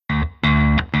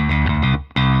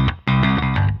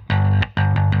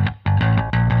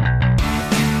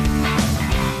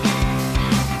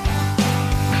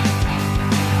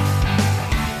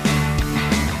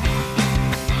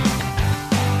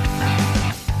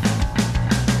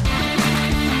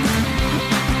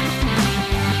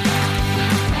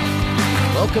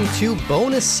welcome to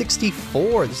Bonus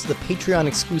 64. This is the Patreon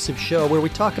exclusive show where we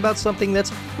talk about something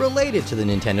that's related to the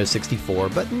Nintendo 64,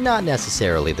 but not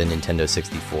necessarily the Nintendo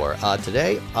 64.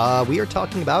 Today, we are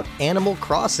talking about Animal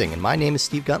Crossing, and my name is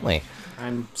Steve Guntley.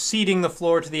 I'm ceding the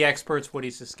floor to the experts, Woody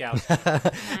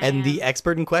Siskowski. And the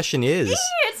expert in question is...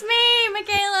 It's me,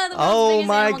 Michaela, the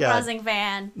biggest Animal Crossing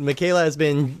fan. Michaela has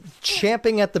been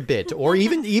champing at the bit, or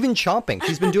even chomping.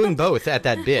 She's been doing both at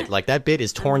that bit. Like, that bit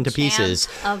is torn to pieces.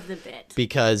 Of the bit.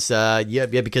 Because,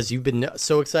 because you've been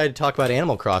so excited to talk about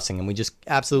Animal Crossing, and we just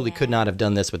absolutely could not have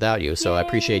done this without you. So I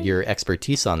appreciate your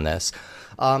expertise on this.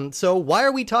 So why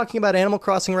are we talking about Animal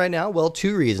Crossing right now? Well,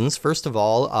 two reasons. First of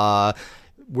all,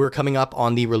 we're coming up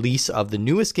on the release of the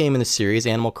newest game in the series,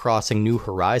 Animal Crossing New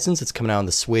Horizons. It's coming out on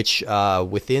the Switch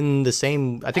within the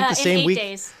same, I think the same week. 8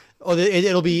 days. Oh,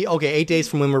 it'll be, 8 days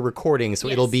from when we're recording, so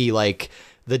it'll be like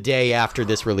the day after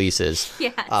this releases.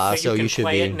 Yes. So you should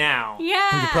play be. it now.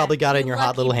 Yeah. You probably got it in your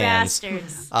hot little hands.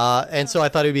 Bastards. And so I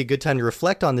thought it would be a good time to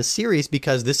reflect on this series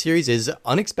because this series is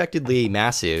unexpectedly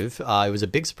massive. It was a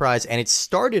big surprise, and it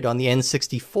started on the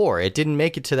N64. It didn't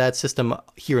make it to that system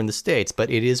here in the States, but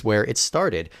it is where it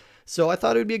started. So I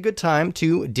thought it would be a good time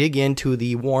to dig into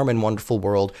the warm and wonderful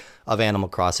world of Animal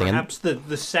Crossing. Perhaps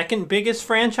the second biggest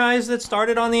franchise that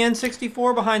started on the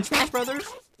N64 behind Smash Brothers?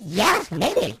 Yeah,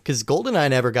 maybe. Because GoldenEye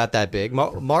never got that big.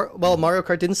 Mario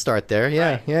Kart didn't start there.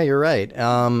 Yeah, Right. yeah, you're right.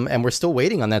 And we're still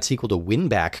waiting on that sequel to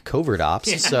Winback Covert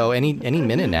Ops. Yeah. So any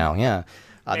minute now, yeah.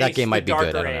 That game might be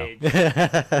good. I don't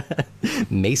know.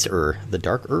 Mace-er, the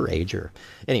Darker Ager.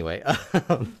 Anyway,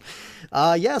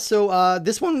 so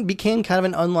this one became kind of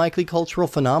an unlikely cultural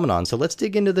phenomenon. So let's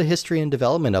dig into the history and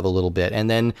development of a little bit. And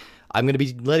then I'm going to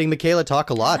be letting Michaela talk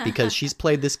a lot because she's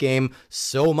played this game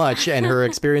so much and her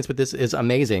experience with this is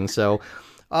amazing. So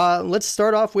let's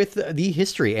start off with the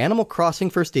history. Animal Crossing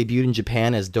first debuted in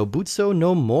Japan as Dobutsu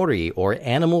no Mori, or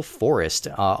Animal Forest,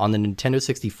 on the Nintendo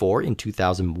 64 in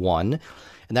 2001.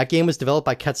 And that game was developed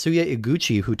by Katsuya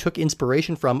Iguchi, who took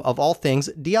inspiration from, of all things,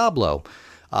 Diablo.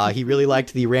 He really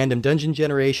liked the random dungeon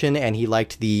generation, and he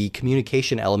liked the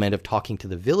communication element of talking to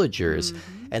the villagers.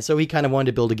 Mm-hmm. And so he kind of wanted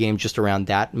to build a game just around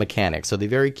that mechanic. So the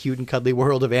very cute and cuddly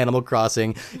world of Animal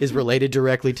Crossing is related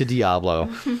directly to Diablo.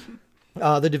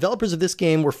 The developers of this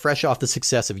game were fresh off the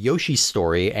success of Yoshi's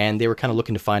Story, and they were kind of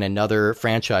looking to find another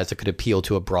franchise that could appeal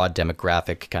to a broad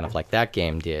demographic, kind of like that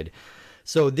game did.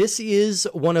 So this is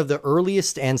one of the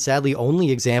earliest and sadly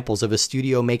only examples of a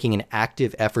studio making an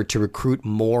active effort to recruit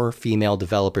more female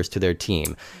developers to their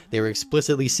team. They were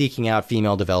explicitly seeking out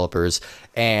female developers,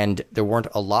 and there weren't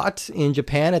a lot in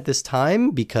Japan at this time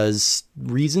because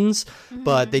reasons,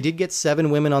 but they did get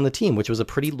 7 women on the team, which was a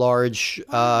pretty large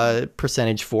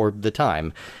percentage for the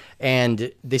time.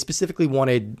 And they specifically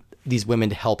wanted these women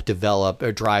to help develop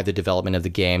or drive the development of the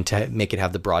game to make it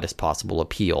have the broadest possible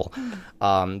appeal.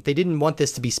 They didn't want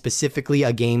this to be specifically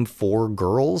a game for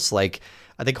girls. Like,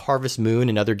 I think Harvest Moon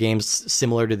and other games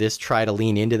similar to this try to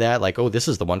lean into that. Like, oh, this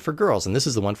is the one for girls and this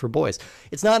is the one for boys.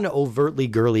 It's not an overtly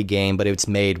girly game, but it's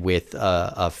made with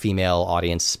a female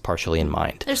audience partially in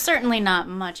mind. There's certainly not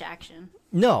much action.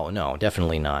 No,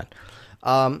 definitely not.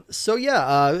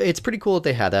 It's pretty cool that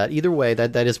they had that. Either way,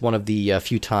 that is one of the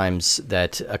few times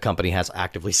that a company has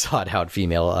actively sought out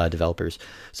female developers.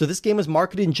 So this game was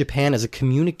marketed in Japan as a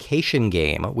communication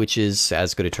game, which is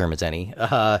as good a term as any.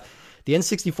 The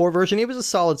N64 version, it was a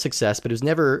solid success, but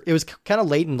it was kind of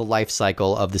late in the life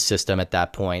cycle of the system at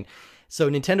that point. So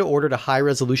Nintendo ordered a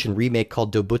high-resolution remake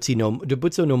called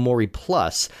Dobutsu no Mori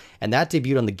Plus, and that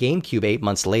debuted on the GameCube 8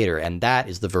 months later, and that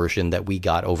is the version that we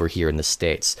got over here in the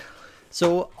States.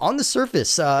 So on the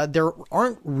surface, there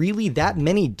aren't really that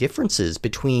many differences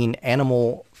between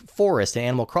Animal Forest and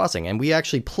Animal Crossing, and we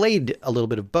actually played a little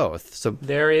bit of both. So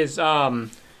there is,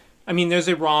 there's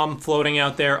a ROM floating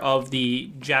out there of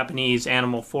the Japanese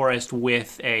Animal Forest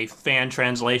with a fan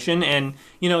translation, and,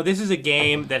 this is a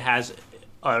game that has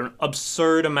an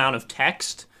absurd amount of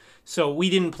text. So we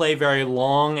didn't play very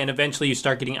long, and eventually you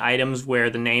start getting items where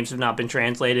the names have not been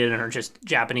translated and are just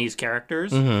Japanese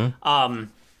characters. Mm-hmm.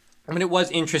 It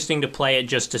was interesting to play it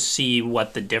just to see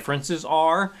what the differences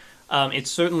are.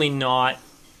 It's certainly not,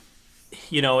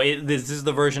 this is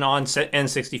the version on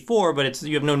N64, but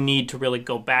you have no need to really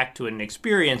go back to it and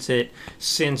experience it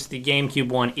since the GameCube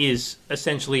one is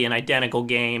essentially an identical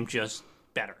game, just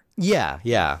better.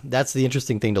 Yeah. That's the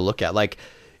interesting thing to look at. Like,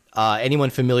 Anyone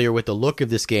familiar with the look of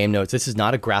this game knows this is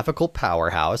not a graphical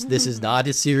powerhouse. This is not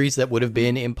a series that would have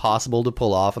been impossible to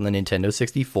pull off on the Nintendo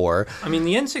 64. I mean,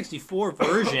 the N64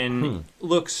 version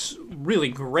looks really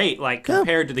great, like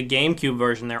compared to the GameCube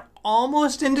version. They're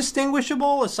almost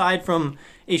indistinguishable aside from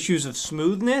issues of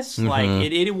smoothness. Like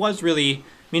it was really, I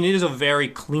mean, it is a very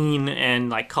clean and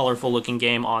like colorful looking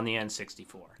game on the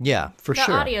N64. Yeah, for The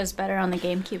sure. audio's better on the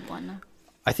GameCube one, though.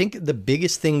 I think the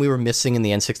biggest thing we were missing in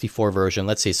the N64 version,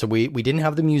 let's see, so we didn't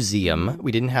have the museum,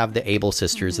 we didn't have the Able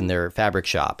sisters in their fabric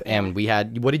shop, and we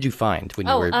had, what did you find when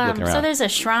you were looking around? So there's a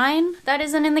shrine that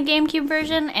isn't in the GameCube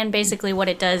version, and basically what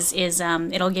it does is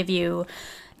it'll give you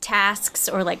tasks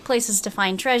or like places to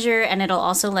find treasure, and it'll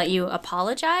also let you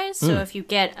apologize. So if you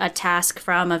get a task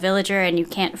from a villager and you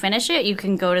can't finish it, you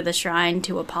can go to the shrine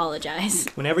to apologize.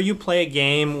 Whenever you play a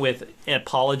game with an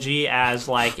apology as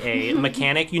like a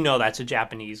mechanic, you know that's a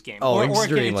Japanese game. Oh, or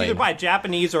extremely. it's either by a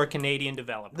Japanese or a Canadian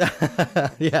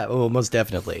developer. Yeah, well, most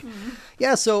definitely.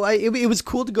 Yeah, so it was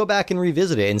cool to go back and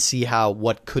revisit it and see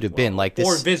what could have been like this.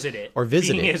 Or visit it. Or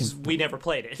visit being it. Is we never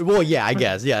played it. Well, yeah, I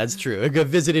guess. Yeah, it's true. I got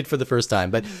visited for the first time,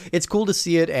 but it's cool to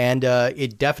see it, and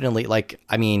it definitely, like,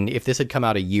 I mean, if this had come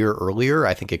out a year earlier,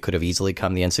 I think it could have easily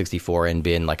come the N64 and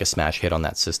been like a smash hit on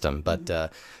that system,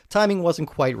 but timing wasn't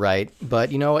quite right.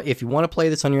 But, you know, if you want to play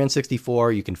this on your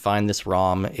N64, you can find this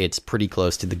ROM. It's pretty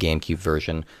close to the GameCube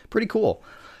version. Pretty cool.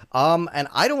 And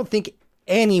I don't think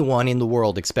anyone in the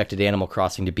world expected Animal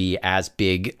Crossing to be as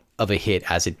big of a hit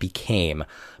as it became.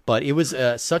 But it was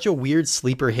such a weird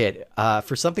sleeper hit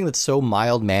for something that's so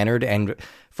mild-mannered and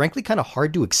frankly kind of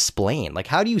hard to explain. Like,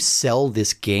 how do you sell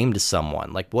this game to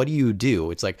someone? Like, what do you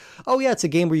do? It's like, oh yeah, it's a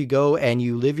game where you go and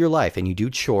you live your life and you do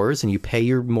chores and you pay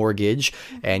your mortgage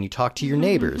and you talk to your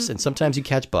neighbors and sometimes you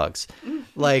catch bugs.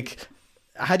 Like,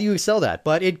 how do you sell that?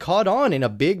 But it caught on in a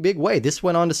big, big way. This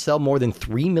went on to sell more than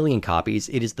 3 million copies.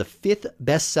 It is the 5th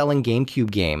best-selling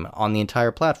GameCube game on the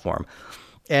entire platform.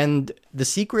 And the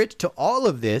secret to all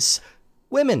of this,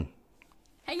 women.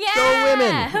 Yeah! Go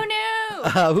women! Who knew?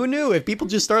 Who knew? If people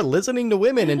just start listening to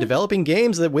women and developing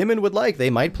games that women would like, they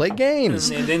might play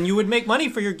games. And then you would make money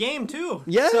for your game, too.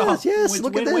 Yes, So, yes. it's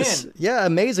Look at win-win. this. Yeah,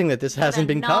 amazing that this hasn't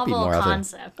been copied novel more often.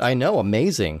 concept. I know,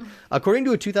 amazing. According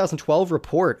to a 2012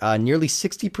 report, nearly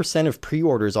 60% of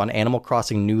pre-orders on Animal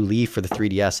Crossing New Leaf for the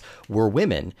 3DS were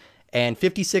women, and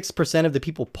 56% of the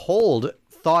people polled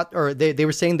thought, or they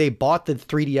were saying they bought the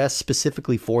 3DS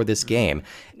specifically for this game,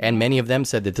 and many of them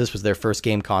said that this was their first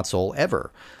game console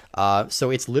ever.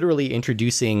 So it's literally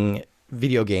introducing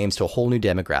video games to a whole new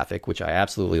demographic, which I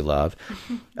absolutely love.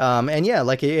 And yeah,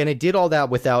 like, and it did all that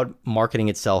without marketing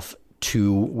itself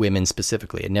to women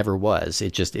specifically. It never was.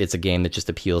 It's a game that just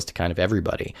appeals to kind of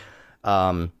everybody.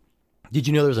 Did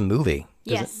you know there was a movie?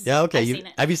 Yes. Yeah, okay. I've seen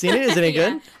it. Have you seen it? Is it any Yeah.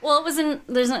 good? Well, it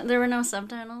wasn't. There were no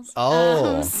subtitles.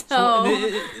 Oh. So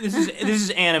This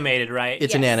is animated, right?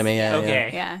 It's an Yes. anime, yeah.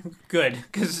 Okay. yeah. Good,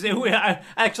 because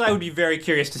I would be very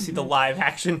curious to see the live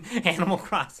action Animal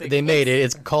Crossing. They made it.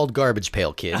 It's called Garbage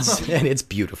Pail Kids, and it's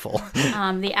beautiful.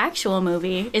 The actual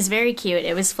movie is very cute.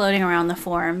 It was floating around the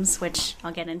forums, which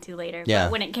I'll get into later. Yeah.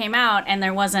 But when it came out, and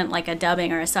there wasn't like a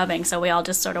dubbing or a subbing, so we all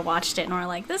just sort of watched it and were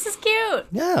like, "This is cute."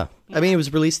 Yeah. I mean, it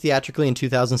was released theatrically in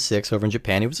 2006 over in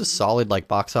Japan. It was a solid, like,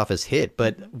 box office hit.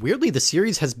 But weirdly, the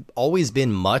series has always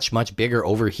been much, much bigger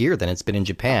over here than it's been in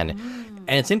Japan.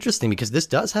 And it's interesting because this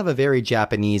does have a very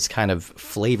Japanese kind of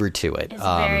flavor to it. It's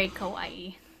very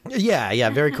kawaii. Yeah,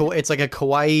 very cool. It's like a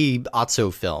kawaii Atso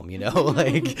film, you know,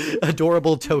 like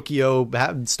adorable Tokyo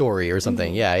story or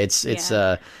something. Yeah, it's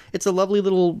a lovely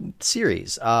little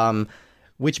series.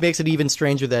 Which makes it even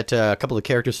stranger that a couple of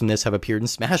characters from this have appeared in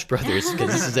Smash Brothers,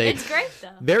 because this is a It's great though.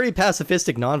 very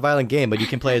pacifistic, non-violent game, but you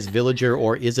can play as Villager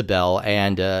or Isabelle,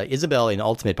 and Isabelle in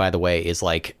Ultimate, by the way, is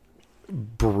like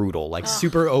brutal, like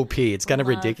super OP. It's kind of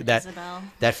Love ridiculous. Isabelle.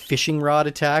 That fishing rod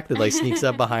attack that like sneaks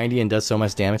up behind you and does so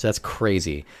much damage. That's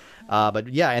crazy. But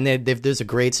yeah, and there's a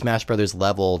great Smash Brothers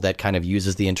level that kind of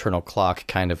uses the internal clock,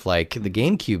 kind of like the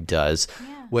GameCube does,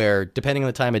 where depending on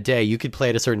the time of day, you could play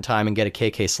at a certain time and get a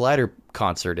KK Slider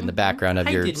concert in the background of I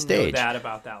your didn't stage. know that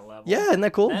about that level. Yeah, isn't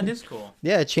that cool? That is cool.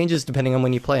 Yeah, it changes depending on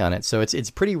when you play on it. So it's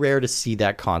pretty rare to see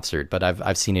that concert, but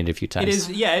I've seen it a few times. It is,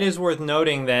 yeah, it is worth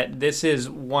noting that this is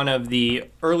one of the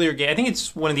earlier games. I think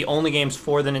it's one of the only games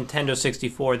for the Nintendo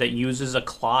 64 that uses a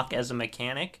clock as a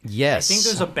mechanic. Yes. I think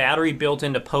there's a battery built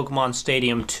into Pokemon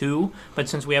Stadium 2, but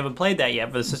since we haven't played that yet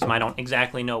for the system, I don't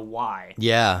exactly know why.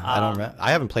 Yeah,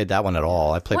 I haven't played that one at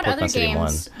all. I played What Pokemon other Stadium 1.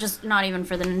 games, just not even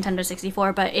for the Nintendo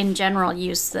 64, but in general, ephemeral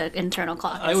use, the internal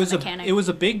clock as a mechanic. It was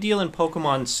a big deal in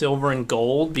Pokemon Silver and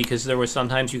Gold because there was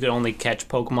sometimes you could only catch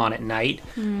Pokemon at night.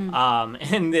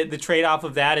 And the trade-off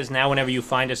of that is now whenever you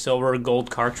find a Silver or Gold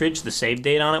cartridge, the save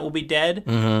date on it will be dead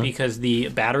because the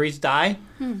batteries die.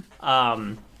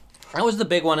 That was the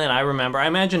big one that I remember. I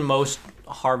imagine most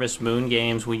Harvest Moon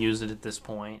games will use it at this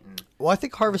point. Well, I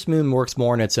think Harvest Moon works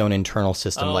more in its own internal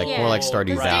system, more like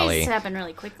Stardew Valley. Days happen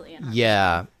really quickly.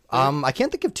 Yeah. I can't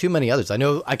think of too many others. I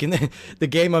know I can. The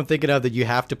game I'm thinking of that you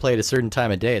have to play at a certain time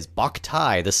of day is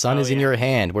Boktai. The sun is in your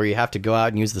hand, where you have to go out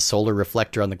and use the solar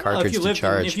reflector on the cartridge to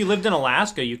charge. If you lived in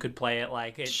Alaska, you could play it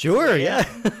like it. Sure, yeah.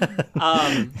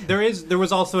 There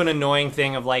was also an annoying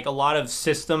thing of like a lot of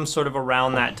systems sort of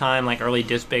around that time, like early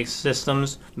disk-based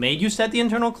systems, made you set the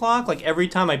internal clock. Like every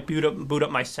time I boot up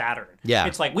my Saturn,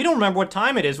 it's like we don't remember what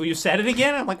time it is. Will you set it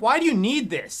again? I'm like, why do you need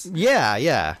this?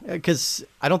 Yeah, because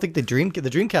I don't think the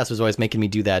Dreamcast was always making me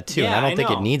do that too, and I don't think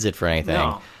it needs it for anything.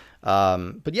 No.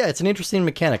 But yeah, it's an interesting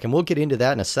mechanic, and we'll get into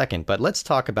that in a second. But let's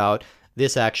talk about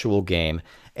this actual game.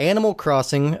 Animal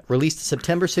Crossing, released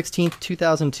September 16th,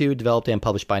 2002, developed and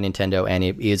published by Nintendo, and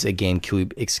it is a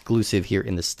GameCube exclusive here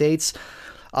in the States.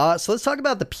 So let's talk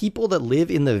about the people that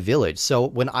live in the village. So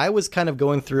when I was kind of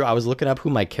going through, I was looking up who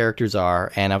my characters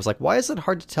are, and I was like, why is it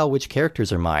hard to tell which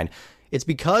characters are mine? It's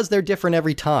because they're different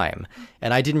every time.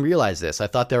 And I didn't realize this. I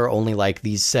thought there were only like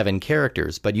these 7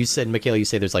 characters. But you said, Michaela, you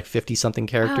say there's like 50-something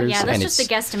characters. Oh, yeah, that's just a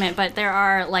guesstimate, but there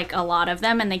are like a lot of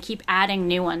them, and they keep adding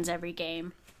new ones every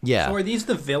game. Yeah. So are these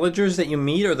the villagers that you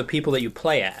meet or the people that you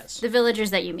play as? The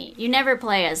villagers that you meet. You never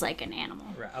play as like an animal.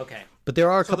 Right, okay. But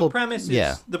there are a couple...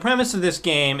 The premise of this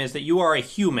game is that you are a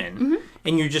human,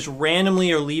 and you just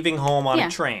randomly are leaving home on a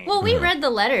train. Well, we read the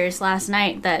letters last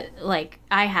night that, like,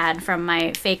 I had from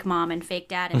my fake mom and fake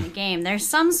dad in the game. There's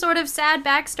some sort of sad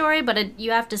backstory, but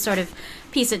you have to sort of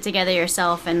piece it together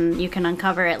yourself, and you can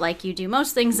uncover it like you do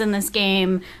most things in this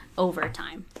game over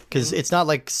time. Because it's not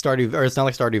like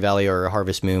Stardew Valley or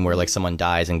Harvest Moon where like someone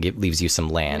dies and leaves you some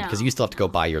land. Because you still have to go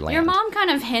buy your land. Your mom kind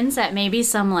of hints at maybe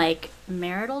some like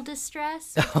marital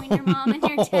distress between your mom and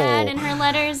your dad in her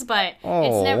letters, but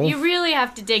it's never. You really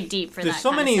have to dig deep for that. There's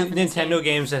so many Nintendo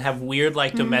games that have weird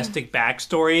like domestic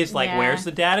backstories. Like where's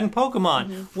the dad in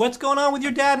Pokemon? What's going on with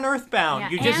your dad in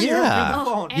Earthbound? You just hear him through the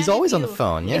phone. He's always on the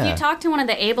phone. Yeah. If you talk to one of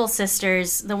the Able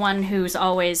sisters, the one who's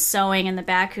always sewing in the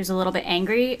back, who's a little bit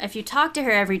angry, if you talk to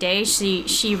her every day,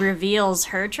 she reveals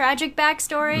her tragic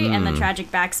backstory and the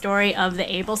tragic backstory of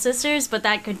the Able sisters, but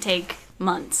that could take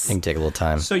months. It can take a little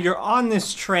time. So you're on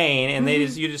this train, and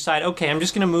you decide, okay, I'm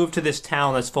just going to move to this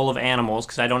town that's full of animals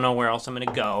because I don't know where else I'm going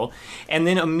to go. And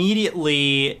then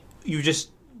immediately you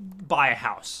just buy a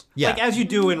house. Yeah. Like as you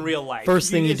do in real life. First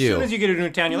thing you do. As soon as you get to a new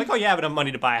town, you're like, oh, yeah, I have enough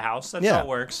money to buy a house. That's how it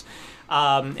works.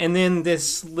 And then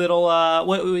this little,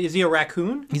 what is he, a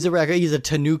raccoon? He's a raccoon. He's a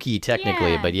tanuki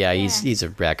technically, but he's a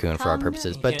raccoon for our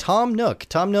purposes. But Tom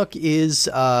Nook is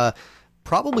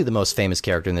probably the most famous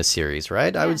character in this series,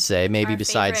 right? I would say maybe our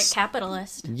besides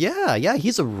capitalist. Yeah,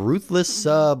 he's a ruthless,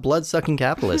 blood-sucking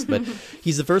capitalist. But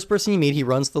he's the first person you meet. He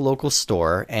runs the local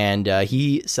store, and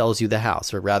he sells you the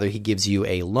house, or rather, he gives you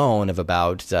a loan of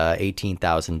about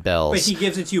 18,000 bells. But he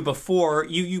gives it to you before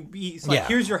he's like,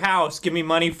 here's your house, give me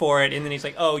money for it, and then he's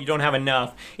like, oh, you don't have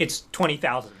enough. It's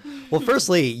 20,000. Well,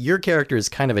 firstly, your character is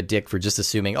kind of a dick for just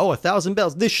assuming, 1,000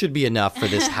 bells, this should be enough for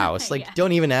this house. Like,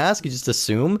 don't even ask, you just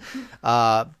assume.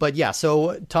 But yeah,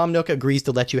 so Tom Nook agrees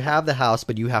to let you have the house,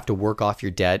 but you have to work off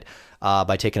your debt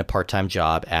by taking a part-time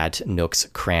job at Nook's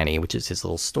Cranny, which is his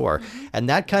little store. And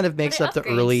that kind of makes up the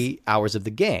early hours of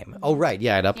the game. Oh, right.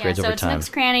 Yeah, it upgrades over time. So it's Nook's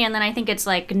Cranny, and then I think it's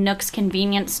like Nook's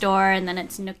Convenience Store, and then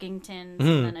it's Nookington's,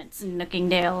 and then it's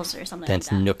Nookingdale's or something like that.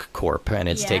 Then it's Nook Corp, and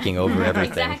it's taking over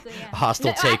everything. Exactly, yeah.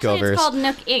 Hostile takeovers. Actually, it's called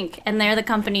Nook Inc., and they're the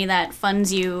company that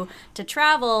funds you to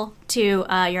travel to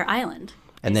your island.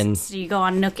 And then so you go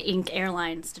on Nook Inc.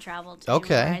 Airlines to travel to new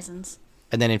horizons.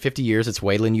 And then in 50 years, it's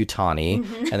Wayland Yutani,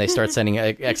 and they start sending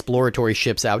exploratory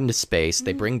ships out into space.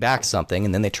 They bring back something,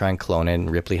 and then they try and clone it, and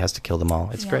Ripley has to kill them all.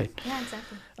 It's great. Yeah,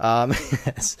 exactly.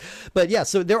 But yeah,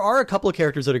 so there are a couple of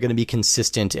characters that are going to be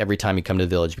consistent every time you come to the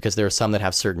village, because there are some that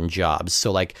have certain jobs.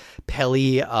 So like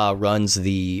Pelly runs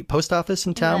the post office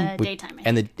in town. In the daytime.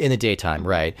 In the daytime,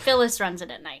 right. Phyllis runs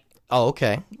it at night. Oh,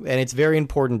 okay. And it's very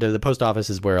important to the post office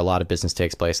is where a lot of business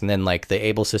takes place. And then like the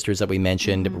Able sisters that we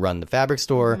mentioned run the fabric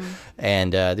store.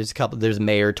 And there's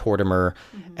Mayor Tortimer.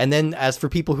 And then as for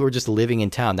people who are just living in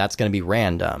town, that's going to be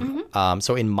random.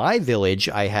 So in my village,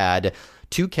 I had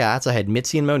 2 cats. I had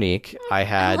Mitzi and Monique.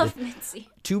 I love Mitzi.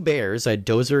 2 bears. I had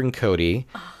Dozer and Cody.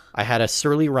 I had a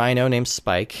surly rhino named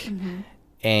Spike.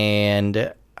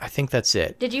 And I think that's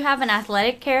it. Did you have an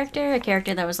athletic character? A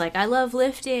character that was like, I love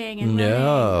lifting and running?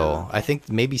 No, I think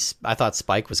maybe I thought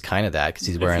Spike was kind of that because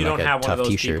he's If wearing you don't like a have one of tough those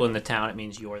T-shirt. people in the town, it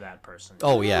means you're that person.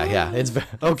 Oh yeah, it's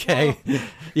okay.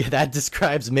 Yeah, that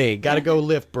describes me. Got to go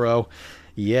lift, bro.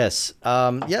 Yes.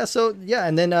 Yeah. So yeah,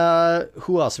 and then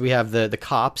who else? We have the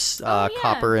cops,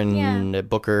 Copper and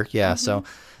Booker. Yeah. So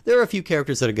there are a few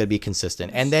characters that are going to be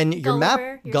consistent, and then your map,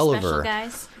 your Gulliver. special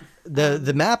guys.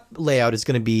 The map layout is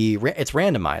going to be it's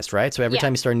randomized, right? So every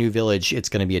time you start a new village, it's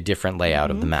going to be a different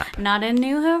layout of the map. Not in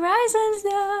New Horizons,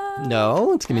 though.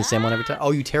 No, it's going to be the same one every time.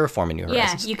 Oh, you terraform in New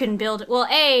Horizons. Yeah, you can build. Well,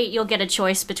 you'll get a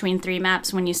choice between 3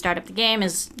 maps when you start up the game,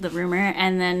 is the rumor,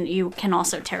 and then you can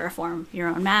also terraform your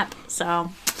own map. So,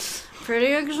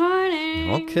 pretty exciting.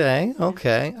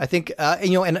 Okay. I think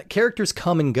and characters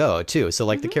come and go too. So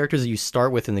like the characters that you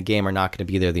start with in the game are not going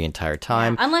to be there the entire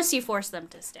time. Unless you force them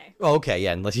to stay. Okay,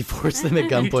 yeah, unless you force them at You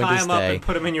gunpoint tie to them up stay. and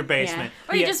put them in your basement.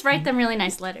 Or you just write them really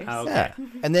nice letters. Oh, okay. Yeah,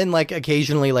 and then like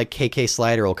occasionally like KK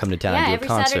Slider will come to town and do a every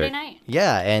concert. Saturday night.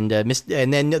 Yeah, and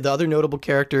and then the other notable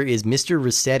character is Mr.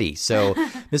 Rossetti. So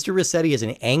Mr. Rossetti is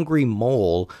an angry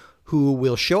mole who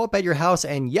will show up at your house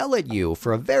and yell at you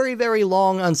for a very, very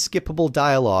long, unskippable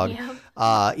dialogue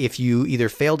if you either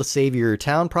fail to save your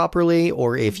town properly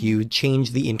or if you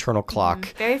change the internal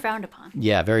clock. Very frowned upon.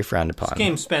 Yeah, very frowned upon. This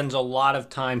game spends a lot of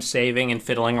time saving and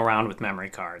fiddling around with memory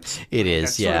cards. It is,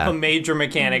 That's sort of a major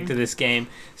mechanic to this game.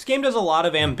 This game does a lot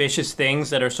of ambitious things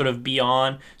that are sort of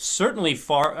beyond, certainly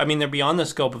far, I mean, they're beyond the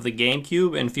scope of the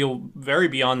GameCube and feel very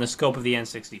beyond the scope of the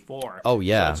N64. Oh,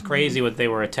 yeah. So it's crazy what they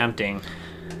were attempting.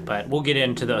 But we'll get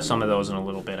into some of those in a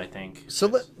little bit, I think.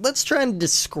 So let's try and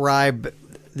describe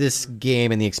this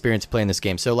game and the experience of playing this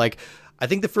game. So, like, I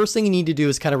think the first thing you need to do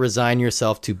is kind of resign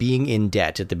yourself to being in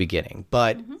debt at the beginning.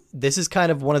 But this is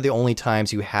kind of one of the only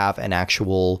times you have an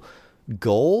actual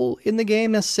goal in the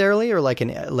game necessarily, or like a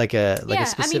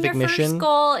specific your mission. first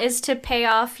goal is to pay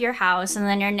off your house, and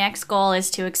then your next goal is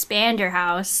to expand your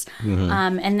house,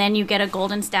 and then you get a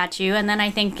golden statue, and then I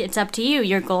think it's up to you.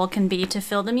 Your goal can be to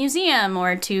fill the museum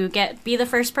or to be the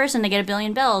first person to get 1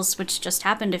 billion bells, which just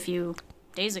happened a few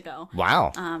days ago.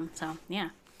 Wow. So yeah.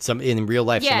 Some in real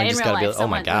life, someone just got to be. Oh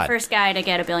my god! The first guy to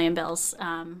get 1 billion bells.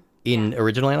 In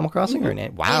original Animal Crossing or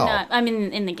in wow.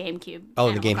 In the GameCube. Oh,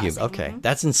 in the Animal GameCube. Crossing. Okay,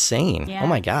 that's insane. Yeah. Oh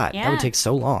my god, that would Yeah. take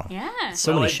so long. Yeah.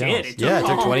 So Well, many it shells. did. It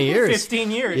took 20 years.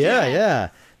 15 years. Yeah.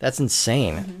 That's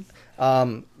insane.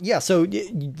 So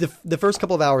the first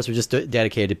couple of hours are just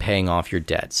dedicated to paying off your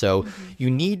debt. So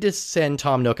you need to send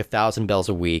Tom Nook 1,000 bells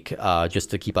a week just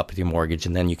to keep up with your mortgage,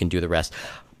 and then you can do the rest.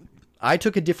 I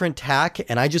took a different tack,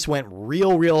 and I just went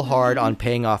real hard on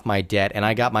paying off my debt, and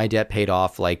I got my debt paid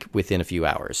off like within a few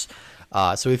hours.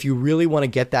 So if you really want to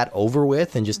get that over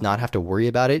with and just not have to worry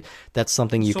about it, that's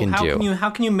something you can do. How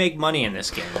can you make money in this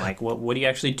game? Like, what do you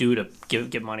actually do to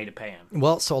get money to pay him?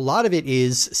 Well, so a lot of it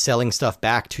is selling stuff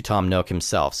back to Tom Nook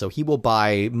himself. So he will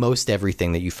buy most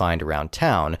everything that you find around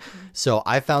town. So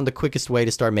I found the quickest way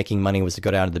to start making money was to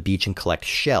go down to the beach and collect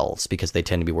shells because they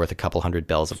tend to be worth a couple $100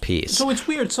 bells a piece. So it's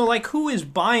weird. So, like, who is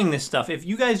buying this stuff? If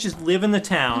you guys just live in the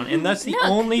town and that's the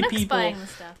only Nook's people. buying the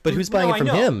stuff. But who's buying No, it from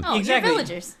I know. him? Oh, Exactly. your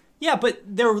villagers. Yeah, but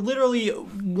they're literally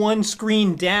one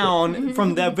screen down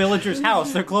from the villager's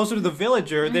house. They're closer to the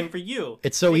villager than for you.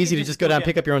 It's so easy to just go down and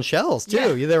pick up your own shells,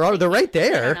 too. Yeah. They're right I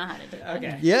there. don't know how to do that.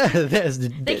 Okay. Yeah.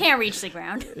 They can't reach the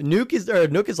ground. Nook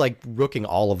is like rooking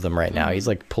all of them right now. He's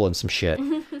like pulling some shit.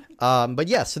 But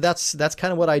yeah, so that's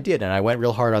kind of what I did, and I went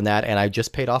real hard on that, and I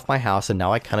just paid off my house, and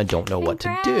now I kind of don't know what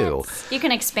to do. You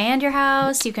can expand your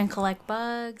house. You can collect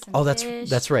bugs. And Oh, fish.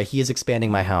 that's right. He is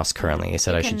expanding my house currently. He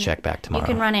said I should check back tomorrow. You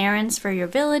can run errands for your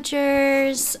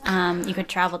villagers. You could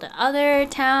travel to other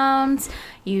towns.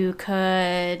 You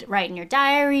could write in your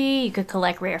diary. You could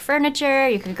collect rare furniture.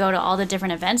 You could go to all the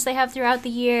different events they have throughout the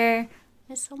year.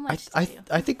 There's so much to do.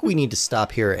 I think we need to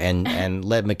stop here and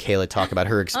let Michaela talk about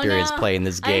her experience playing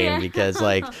this game because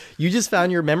like you just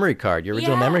found your memory card, your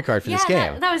original memory card for this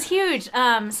game. That was huge.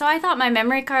 So I thought my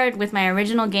memory card with my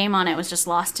original game on it was just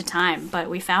lost to time, but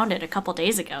we found it a couple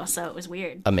days ago, so it was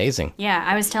weird. Amazing. Yeah,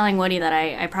 I was telling Woody that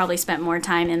I probably spent more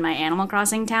time in my Animal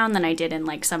Crossing town than I did in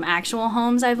like some actual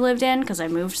homes I've lived in because I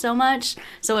moved so much.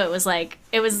 So it was like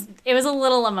it was a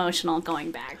little emotional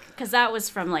going back because that was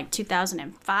from like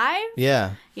 2005. Yeah.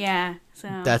 Yeah. So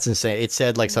That's insane. It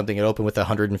said like something it opened with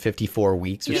 154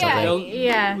 weeks or something.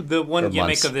 Yeah. The one Or gimmick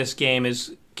months. of this game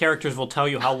is characters will tell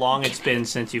you how long it's been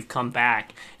since you've come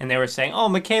back, and they were saying, "Oh,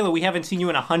 Michaela, we haven't seen you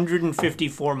in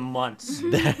 154 months."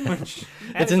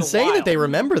 It's insane that they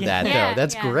remember that Yeah, though.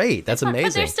 That's yeah. great. That's But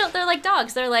amazing. they're like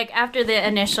dogs. They're like after the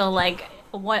initial like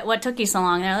what took you so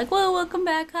long? They're like, "Well, welcome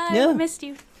back. Hi, Yeah. I missed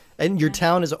you." And your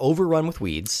town is overrun with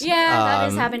weeds. Yeah, that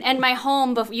has happened. And my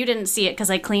home, you didn't see it because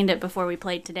I cleaned it before we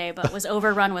played today, but was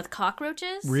overrun with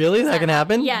cockroaches. Really? That can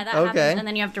happen? Yeah, that happens. And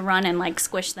then you have to run and like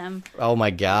squish them. Oh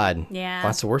my God. Yeah. Well,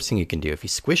 that's the worst thing you can do. If you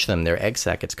squish them, their egg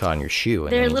sac gets caught in your shoe.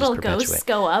 And Their then you little just perpetuate. ghosts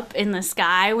go up in the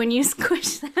sky when you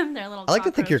squish them. They're little I like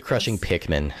to think you're cockroach crushing ghosts.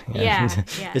 Pikmin. Yeah,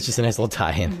 It's just a nice little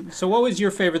tie-in. So what was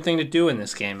your favorite thing to do in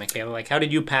this game, Michaela? Like, how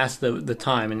did you pass the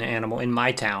time in Animal in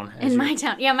My Town? In My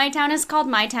Town. Yeah, My Town is called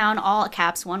My Town, all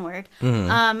caps, one word.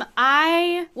 Mm-hmm.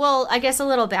 I guess a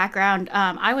little background.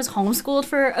 I was homeschooled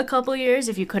for a couple years,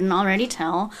 if you couldn't already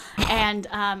tell. And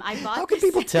I bought How can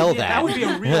people tell That that? would be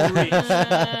a real reach.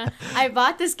 I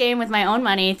bought this game with my own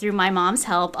money through my mom's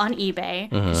help on eBay.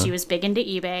 Mm-hmm. She was big into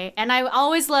eBay. And I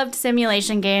always loved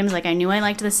simulation games. Like, I knew I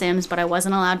liked The Sims, but I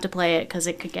wasn't allowed to play it because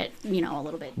it could get, a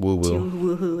little bit Woo-woo.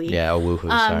 too woohooey. Yeah, woohoo,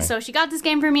 sorry. So she got this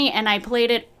game for me, and I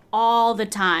played it all the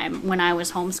time when I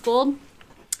was homeschooled.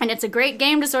 And it's a great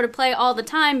game to sort of play all the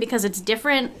time because it's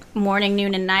different morning,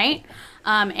 noon, and night.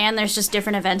 And there's just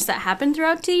different events that happen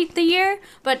throughout the year.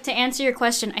 But to answer your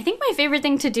question, I think my favorite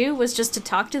thing to do was just to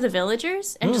talk to the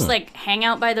villagers and just like hang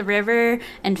out by the river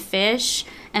and fish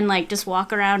and like just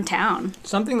walk around town.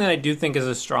 Something that I do think is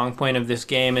a strong point of this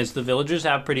game is the villagers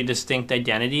have pretty distinct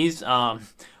identities.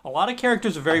 A lot of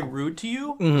characters are very rude to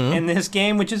you in this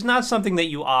game, which is not something that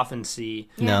you often see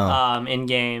in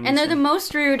games. And they're the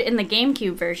most rude in the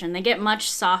GameCube version. They get much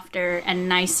softer and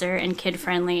nicer and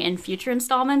kid-friendly in future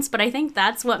installments, but I think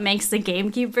that's what makes the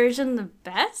GameCube version the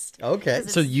best. Okay,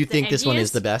 'Cause so it's you the think this one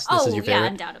is edgiest. the best? This is your favorite? Yeah,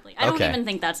 undoubtedly. I don't Okay. even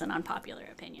think that's an unpopular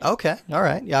opinion. Okay, all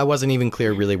right. Yeah, I wasn't even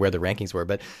clear really where the rankings were,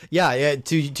 but yeah.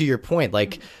 To your point,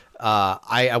 like.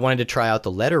 I wanted to try out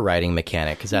the letter writing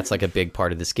mechanic because that's like a big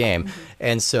part of this game.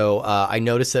 And so I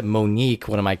noticed that Monique,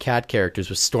 one of my cat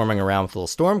characters, was storming around with little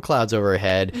storm clouds over her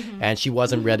head and she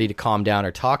wasn't ready to calm down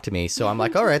or talk to me. So I'm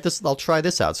like, all right, I'll try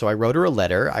this out. So I wrote her a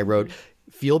letter. I wrote,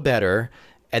 "Feel better."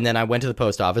 And then I went to the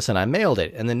post office and I mailed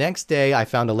it. And the next day I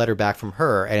found a letter back from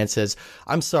her and it says,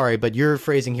 "I'm sorry, but your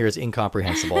phrasing here is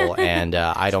incomprehensible and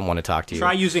I don't want to talk to you."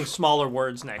 Try using smaller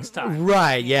words next time.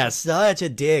 Right, yeah, such a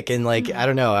dick. And like, I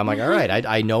don't know. I'm like, all right,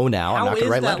 I know now. I'm How not going is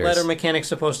to write that letters. letter mechanic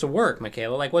supposed to work,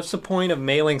 Michaela? Like, what's the point of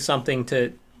mailing something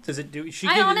to... Does it do...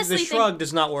 honestly the think- shrug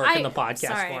does not work in the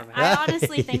podcast format. I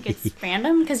honestly think it's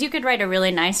random because you could write a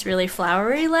really nice, really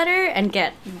flowery letter and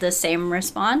get the same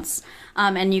response.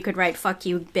 And you could write "fuck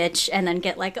you, bitch," and then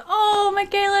get like, "Oh,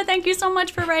 Michaela, thank you so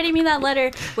much for writing me that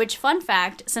letter." Which, fun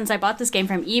fact, since I bought this game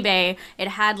from eBay, it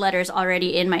had letters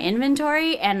already in my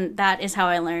inventory, and that is how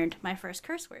I learned my first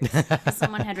curse words.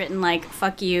 Someone had written like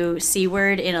 "fuck you" C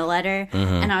word in a letter,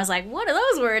 and I was like, "What do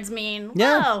those words mean?"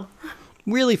 Yeah. Whoa.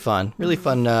 Really fun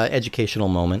educational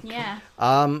moment. Yeah.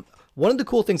 One of the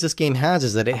cool things this game has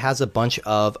is that it has a bunch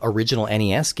of original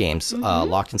NES games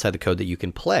locked inside the code that you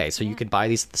can play. So you can buy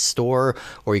these at the store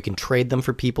or you can trade them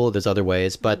for people. There's other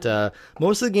ways. But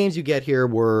most of the games you get here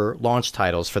were launch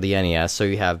titles for the NES. So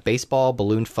you have Baseball,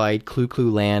 Balloon Fight, Clue Clue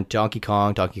Land, Donkey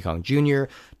Kong Jr.,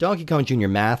 Donkey Kong Jr.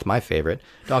 Math, my favorite,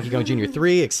 Donkey Kong Jr.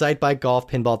 3, Excite Bike Golf,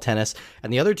 Pinball Tennis,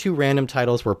 and the other two random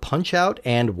titles were Punch Out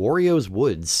and Wario's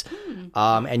Woods.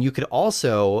 And you could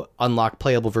also unlock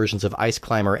playable versions of Ice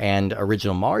Climber and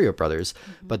original Mario Brothers,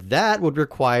 but that would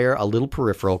require a little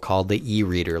peripheral called the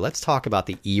e-reader. Let's talk about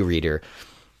the e-reader.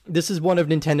 This is one of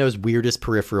Nintendo's weirdest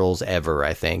peripherals ever,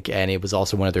 I think, and it was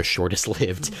also one of their shortest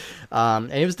lived.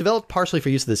 And it was developed partially for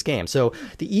use of this game. So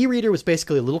the e-reader was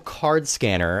basically a little card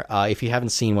scanner. If you haven't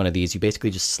seen one of these, you basically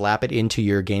just slap it into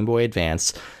your Game Boy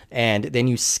Advance, and then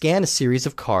you scan a series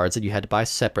of cards that you had to buy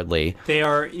separately.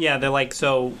 They're like,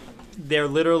 so they're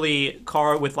literally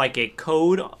card with like a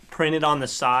code printed on the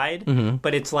side,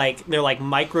 but it's like, they're like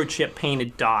microchip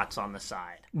painted dots on the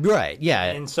side. Right, yeah.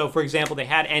 And so, for example, they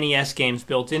had NES games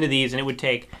built into these, and it would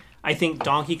take, I think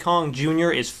Donkey Kong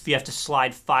Jr. you have to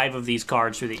slide 5 of these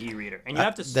cards through the e-reader. And you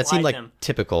have to slide that seemed like them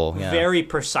typical. Yeah. very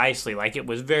precisely. Like, it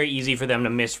was very easy for them to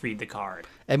misread the card.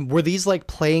 And were these like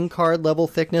playing card level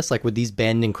thickness? Like would these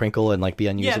bend and crinkle and like be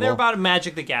unusable? Yeah, they're about a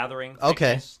Magic the Gathering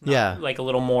Okay, thickness, not yeah. like a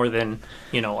little more than,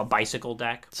 a bicycle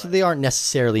deck. So they aren't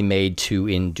necessarily made to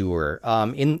endure.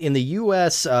 In the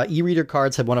U.S., e-reader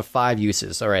cards have one of 5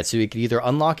 uses. All right, so you could either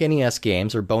unlock NES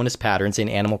games or bonus patterns in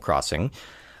Animal Crossing.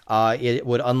 It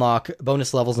would unlock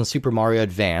bonus levels in Super Mario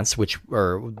Advance,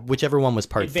 whichever one was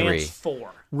part 3. Advance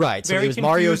 4. Right, so Very it was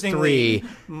Mario confusingly, 3,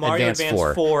 Mario Advance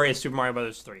 4. 4 is Super Mario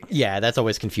Bros. 3. Yeah, that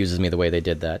always confuses me the way they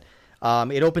did that.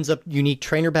 It opens up unique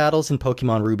trainer battles in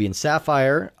Pokemon Ruby and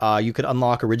Sapphire. You could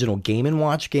unlock original Game &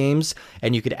 Watch games,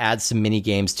 and you could add some mini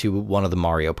games to one of the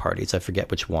Mario parties. I forget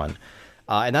which one.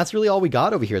 And that's really all we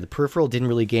got over here. The peripheral didn't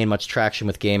really gain much traction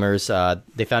with gamers.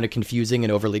 They found it confusing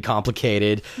and overly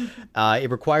complicated. It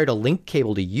required a link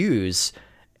cable to use.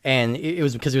 And it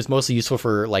was because it was mostly useful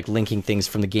for like linking things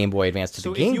from the Game Boy Advance to the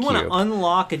GameCube. So if you want to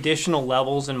unlock additional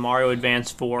levels in Mario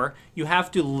Advance 4, you have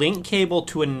to link cable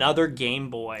to another Game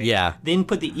Boy. Yeah. Then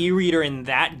put the e-reader in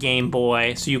that Game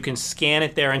Boy so you can scan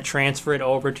it there and transfer it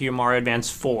over to your Mario Advance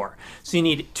 4. So you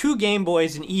need 2 Game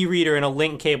Boys, an e-reader, and a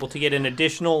link cable to get an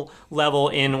additional level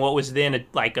in what was then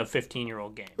like a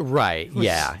 15-year-old game. Right,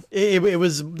 yeah. It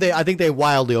was. I think they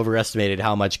wildly overestimated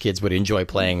how much kids would enjoy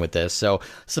playing with this. So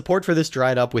support for this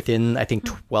dried up within, I think,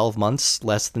 12 months,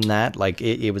 less than that. Like,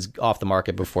 it was off the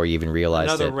market before you even realized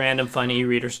Another it. random fun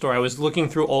e-reader story. I was looking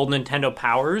through old Nintendo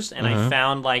Powers, and I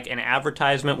found like an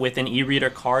advertisement with an e-reader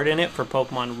card in it for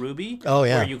Pokemon Ruby. Oh,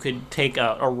 yeah. Where you could take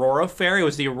a Aurora Fairy. It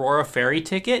was the Aurora Fairy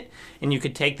ticket, and you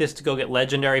could take this to go get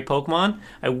legendary Pokemon.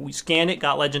 I scanned it,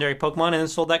 got legendary Pokemon, and then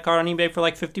sold that card on eBay for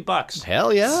like $50.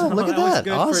 Hell yeah, So look at was that.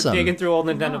 good Awesome. for digging through old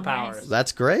Nintendo Oh, nice. Powers.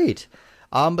 That's great.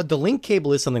 But the link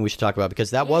cable is something we should talk about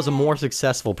because that was a more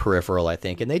successful peripheral, I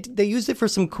think. And they used it for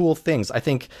some cool things. I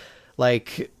think,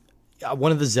 like,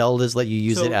 one of the Zeldas let you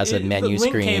use it as a menu the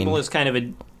link screen. cable is kind of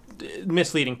a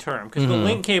misleading term because the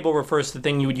link cable refers to the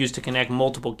thing you would use to connect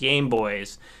multiple Game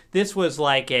Boys. This was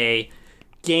like a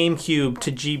GameCube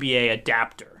to GBA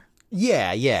adapter.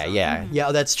 Yeah.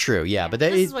 Yeah, that's true. Yeah, but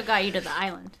that This is what got you to the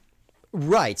island.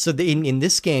 Right. So in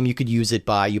this game, you could use it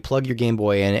by you plug your Game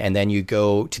Boy in, and then you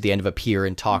go to the end of a pier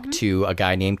and talk to a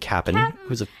guy named Cap'n,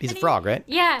 he's a frog, right?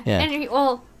 Yeah. Yeah. And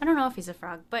well, I don't know if he's a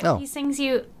frog, but Oh. he sings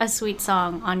you a sweet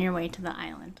song on your way to the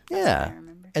island. That's what Yeah. I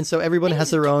remember. And so everyone Maybe has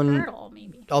he's their a own. turtle,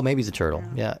 maybe. Oh, maybe he's a turtle.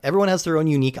 Yeah. Everyone has their own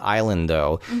unique island,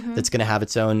 though, that's going to have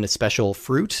its own special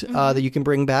fruit that you can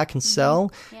bring back and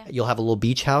sell. Yeah. You'll have a little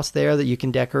beach house there that you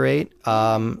can decorate.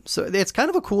 So it's kind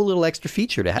of a cool little extra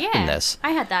feature to have in this. I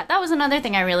had that. That was another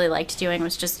thing I really liked doing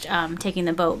was just taking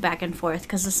the boat back and forth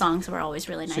because the songs were always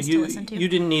really nice to listen to. You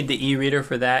didn't need the e-reader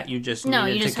for that. You just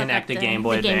needed to hook connect up the Game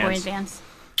Boy Game Boy Advance. Advance.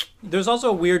 There's also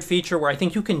a weird feature where I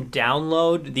think you can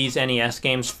download these NES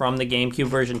games from the GameCube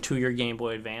version to your Game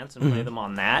Boy Advance and play them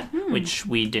on that, which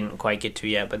we didn't quite get to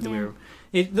yet. But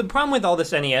the problem with all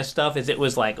this NES stuff is it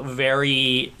was like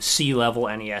very C-level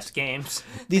NES games.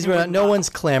 These were no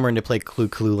one's clamoring to play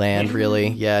Clue Land, really.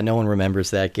 Yeah, no one remembers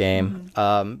that game.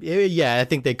 Yeah, I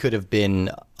think they could have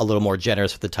been a little more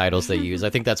generous with the titles they use.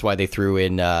 I think that's why they threw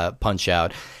in Punch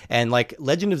Out. And like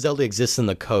Legend of Zelda exists in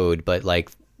the code, but like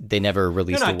they never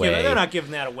released away. They're not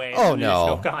giving that away. Oh, There's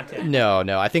no. content.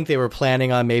 No. I think they were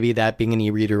planning on maybe that being an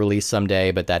e-reader release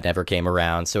someday, but that never came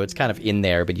around. So it's kind of in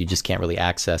there, but you just can't really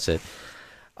access it.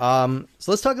 So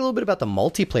let's talk a little bit about the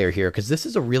multiplayer here, because this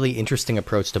is a really interesting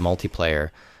approach to multiplayer.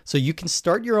 So you can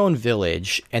start your own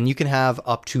village, and you can have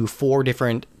up to 4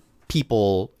 different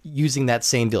people using that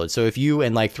same village. So if you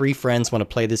and like 3 friends want to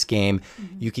play this game,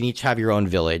 you can each have your own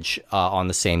village on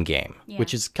the same game,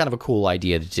 which is kind of a cool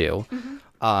idea to do.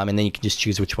 And then you can just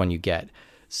choose which one you get.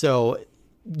 So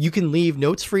you can leave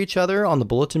notes for each other on the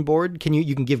bulletin board.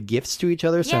 You can give gifts to each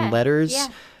other, send letters.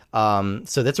 Yeah.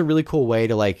 So that's a really cool way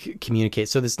to like communicate.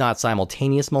 So it's not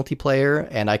simultaneous multiplayer.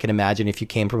 And I can imagine if you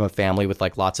came from a family with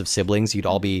like lots of siblings, you'd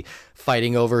all be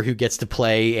fighting over who gets to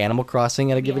play Animal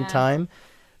Crossing at a given time.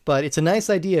 But it's a nice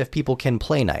idea if people can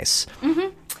play nice.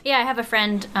 Yeah, I have a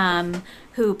friend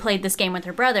who played this game with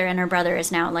her brother, and her brother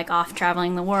is now like off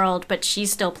traveling the world, but she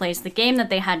still plays the game that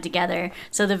they had together.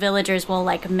 So the villagers will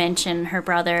like mention her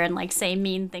brother and like say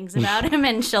mean things about him,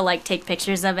 and she'll like take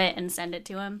pictures of it and send it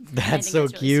to him. That's so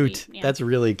really cute. sweet. Yeah. That's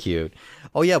really cute.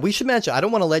 Oh yeah, we should mention. I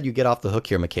don't want to let you get off the hook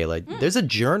here, Michaela. There's a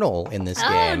journal in this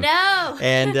game. Oh no!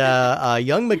 And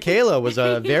young Michaela was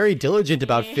very diligent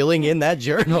about filling in that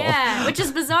journal. Yeah, which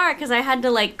is bizarre because I had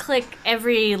to like click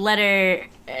every letter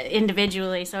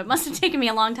individually, so it must have taken me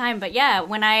a long time. But yeah,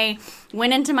 when I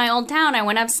went into my old town, I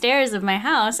went upstairs of my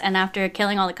house, and after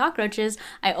killing all the cockroaches,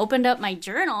 I opened up my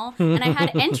journal, and I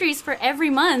had entries for every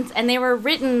month, and they were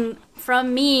written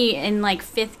from me in like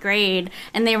 5th grade,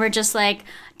 and they were just like,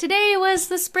 today was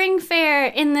the spring fair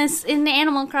in the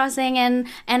Animal Crossing, and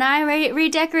I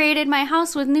redecorated my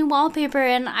house with new wallpaper,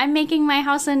 and I'm making my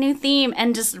house a new theme,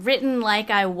 and just written like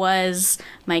I was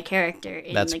my character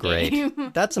in That's the great.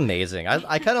 game. That's amazing.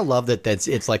 I kind of love that.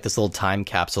 It's like this little time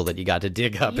capsule that you got to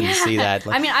dig up and see that.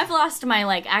 I mean, I've lost my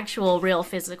like actual real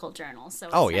physical journal, so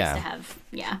it's nice yeah. to have.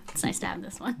 Yeah, it's nice to have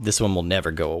this one. This one will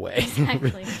never go away.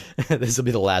 Exactly. This will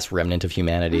be the last remnant of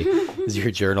humanity. Is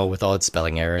your journal with all its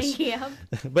spelling errors. Yep.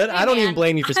 But I don't even man,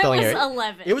 blame you for spelling I was errors.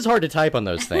 11. It was hard to type on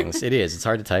those things. It is. It's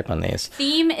hard to type on these.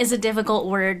 Theme is a difficult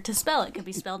word to spell. It could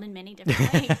be spelled in many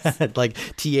different ways. Like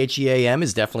THEAM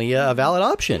is definitely a valid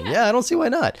option. option. Yeah, I don't see why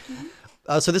not.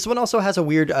 So this one also has a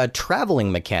weird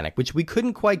traveling mechanic, which we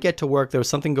couldn't quite get to work. There was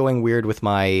something going weird with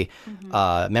my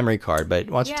memory card, but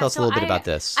why don't you tell us a little bit about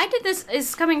this? I did this,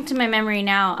 is coming to my memory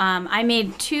now. I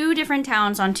made 2 different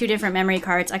towns on 2 different memory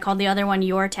cards. I called the other one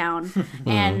Your Town,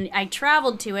 and I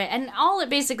traveled to it, and all it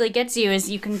basically gets you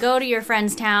is you can go to your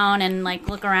friend's town and like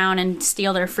look around and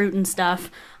steal their fruit and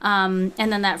stuff, and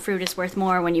then that fruit is worth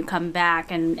more when you come back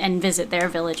and visit their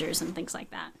villagers and things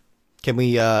like that. Can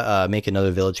we make another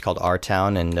village called Our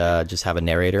Town and just have a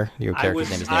narrator? Your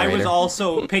character's name is Narrator. I was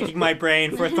also picking my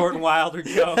brain for a Thornton Wilder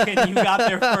joke, and you got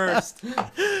there first.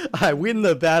 I win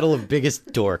the battle of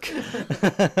biggest dork.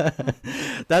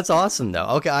 That's awesome, though.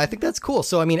 Okay, I think that's cool.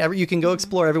 So, I mean, you can go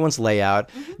explore everyone's layout.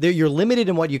 You're limited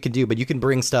in what you can do, but you can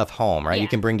bring stuff home, right? Yeah, you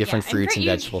can bring different fruits and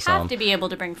vegetables home. You have to be able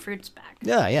to bring fruits back.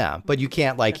 Yeah, but you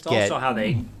can't, like, That's also how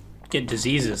they get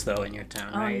diseases, though, in your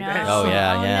town, right? No. Oh,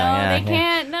 yeah. They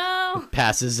can't, no.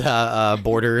 Passes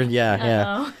border,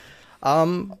 yeah.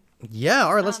 Yeah,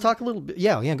 all right, let's talk a little bit.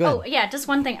 Yeah, go ahead. Oh, yeah, just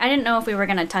one thing. I didn't know if we were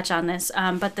going to touch on this,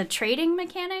 but the trading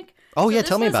mechanic. Oh, yeah,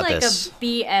 tell me about this. This was like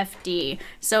a BFD.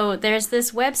 So there's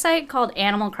this website called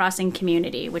Animal Crossing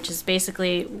Community, which is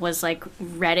basically was like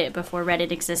Reddit before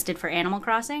Reddit existed for Animal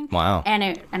Crossing. Wow.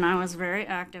 And I was very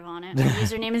active on it. My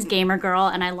username is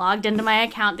GamerGirl, and I logged into my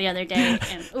account the other day,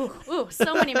 and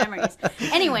so many memories.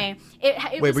 Anyway,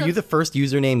 it Wait, were you the first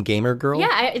username Gamer Girl?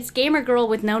 Yeah, it's GamerGirl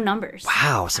with no numbers.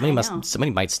 Wow,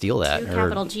 somebody might steal that. 2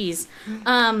 capital G's.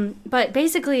 But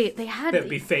basically, they had That'd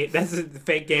be fake. That's the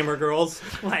fake gamer girls.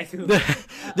 Like,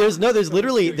 there's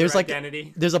literally there's like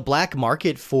identity. there's a black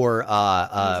market for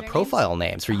profile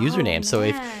names for usernames. So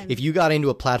if you got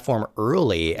into a platform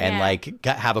early and like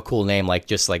have a cool name like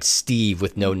just like Steve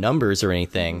with no numbers or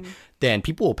anything, then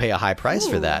people will pay a high price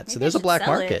for that. So there's a black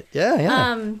market.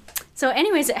 Yeah. So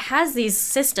anyways, it has these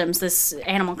systems, this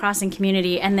Animal Crossing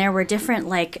community, and there were different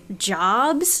like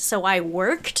jobs. So I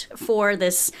worked for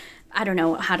this, I don't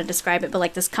know how to describe it, but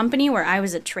like this company where I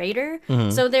was a trader.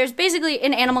 So there's basically,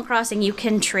 in Animal Crossing, you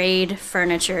can trade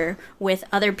furniture with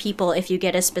other people if you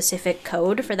get a specific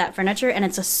code for that furniture. And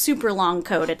it's a super long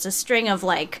code. It's a string of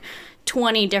like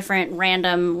 20 different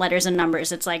random letters and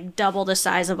numbers. It's like double the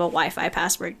size of a Wi-Fi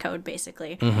password code,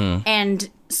 basically. And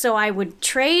so I would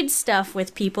trade stuff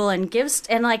with people and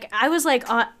and like I was like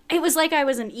it was like I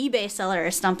was an eBay seller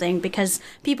or something, because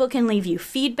people can leave you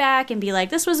feedback and be like,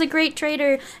 this was a great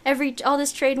trader, all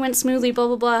this trade went smoothly, blah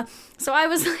blah blah. So I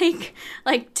was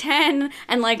like 10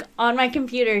 and like on my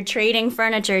computer trading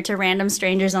furniture to random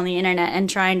strangers on the internet and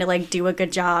trying to like do a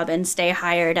good job and stay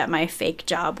hired at my fake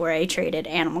job where I traded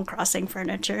Animal Crossing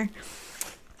furniture.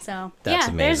 So that's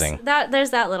amazing. There's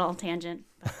that little tangent.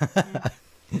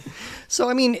 So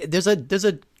I mean, there's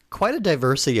a quite a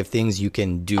diversity of things you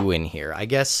can do in here. I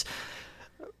guess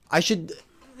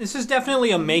This is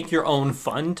definitely a make your own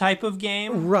fun type of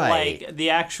game. Right. Like the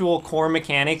actual core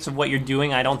mechanics of what you're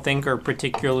doing, I don't think are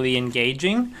particularly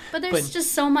engaging. But there's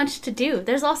just so much to do.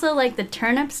 There's also like the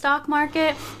turnip stock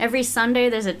market. Every Sunday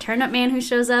there's a turnip man who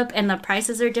shows up, and the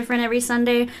prices are different every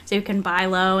Sunday. So you can buy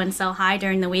low and sell high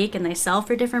during the week, and they sell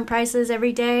for different prices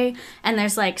every day. And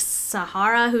there's like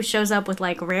Sahara who shows up with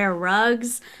like rare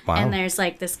rugs. Wow. And there's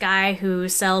like this guy who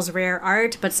sells rare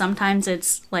art, but sometimes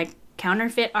it's like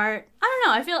counterfeit art. I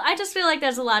don't know. I just feel like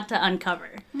there's a lot to uncover.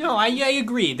 No, I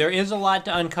agree. There is a lot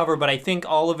to uncover, but I think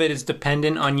all of it is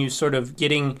dependent on you sort of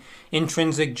getting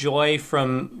intrinsic joy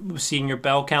from seeing your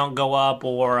bell count go up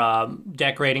or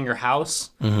decorating your house.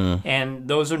 And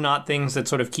those are not things that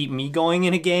sort of keep me going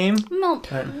in a game. Well,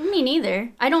 me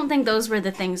neither. I don't think those were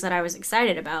the things that I was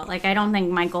excited about. Like, I don't think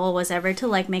my goal was ever to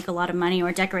like make a lot of money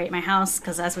or decorate my house,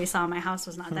 because as we saw, my house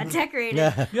was not that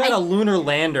decorated. You had a lunar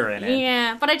lander in it.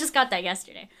 Yeah, but I just got that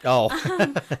yesterday. Oh.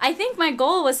 I think my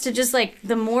goal was to just like,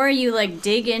 the more you like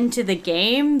dig into the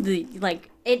game,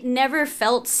 it never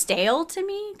felt stale to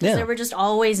me, because there were just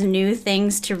always new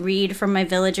things to read from my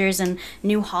villagers and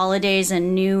new holidays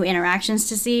and new interactions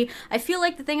to see. I feel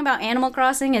like the thing about Animal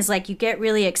Crossing is like you get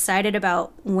really excited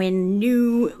about when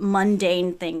new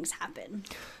mundane things happen.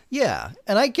 Yeah,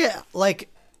 and I get like,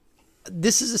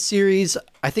 this is a series,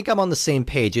 I think I'm on the same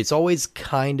page. It's always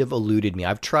kind of eluded me.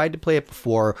 I've tried to play it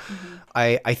before.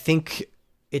 I think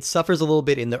it suffers a little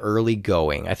bit in the early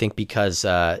going. I think because,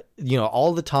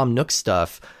 all the Tom Nook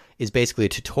stuff is basically a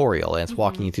tutorial, and it's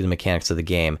walking you through the mechanics of the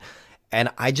game. And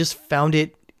I just found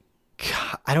it,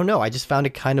 I don't know, I just found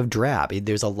it kind of drab.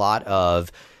 There's a lot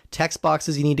of text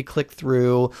boxes you need to click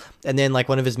through. And then like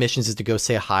one of his missions is to go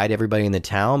say hi to everybody in the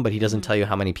town, but he doesn't tell you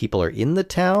how many people are in the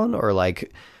town, or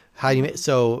like, how do you,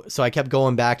 so I kept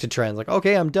going back to try and like,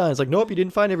 okay, I'm done. It's like, nope, you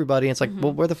didn't find everybody. And it's like,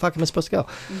 well, where the fuck am I supposed to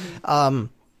go?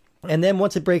 And then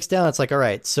once it breaks down, it's like, all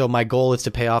right, so my goal is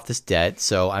to pay off this debt.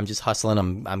 So I'm just hustling.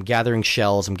 I'm gathering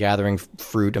shells. I'm gathering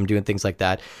fruit. I'm doing things like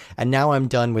that. And now I'm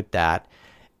done with that.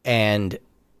 And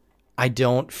I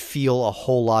don't feel a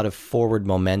whole lot of forward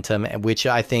momentum, which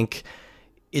I think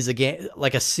is a game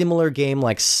like a similar game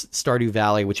like Stardew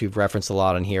Valley, which we've referenced a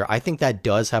lot on here. I think that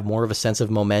does have more of a sense of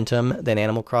momentum than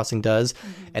Animal Crossing does.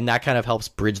 And that kind of helps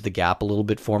bridge the gap a little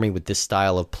bit for me with this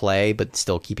style of play, but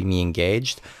still keeping me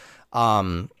engaged.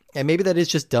 And maybe that is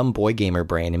just dumb boy gamer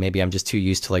brain, and maybe I'm just too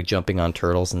used to like jumping on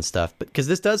turtles and stuff. But because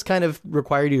this does kind of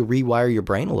require you to rewire your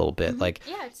brain a little bit, like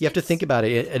you have to think about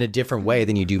it in a different way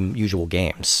than you do usual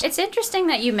games. It's interesting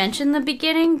that you mentioned the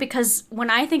beginning, because when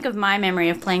I think of my memory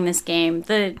of playing this game,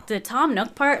 the Tom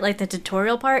Nook part, like the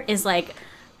tutorial part, is like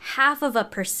half of a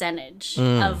percentage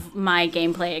of my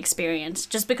gameplay experience,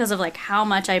 just because of like how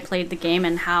much I played the game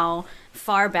and how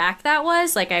far back that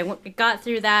was. Like I got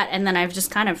through that and then I've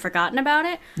just kind of forgotten about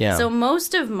it. Yeah. So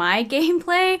most of my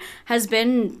gameplay has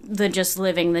been the just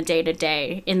living the day to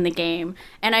day in the game,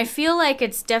 and I feel like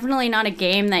it's definitely not a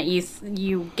game that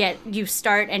you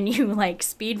start and you like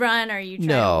speed run or you try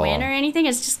to win or anything.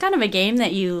 It's just kind of a game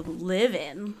that you live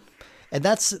in. And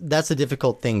that's a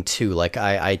difficult thing too. Like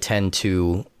I tend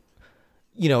to,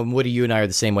 you know, Woody, you and I are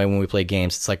the same way when we play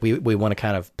games. It's like we want to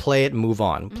kind of play it and move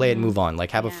on, play it and move on,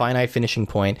 like have a finite finishing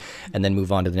point and then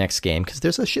move on to the next game, because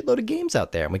there's a shitload of games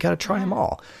out there and we got to try them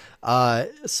all.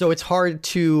 So it's hard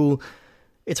to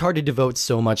devote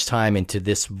so much time into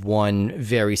this one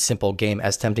very simple game,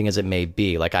 as tempting as it may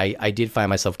be. Like I did find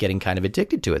myself getting kind of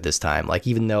addicted to it this time. Like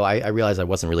even though I realized I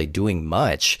wasn't really doing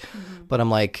much, but I'm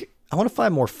like, I want to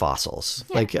find more fossils.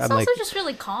 Yeah, like it's I'm also like, just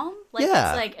really calm. Like, Yeah.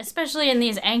 it's like, especially in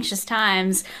these anxious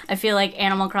times, I feel like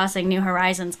Animal Crossing New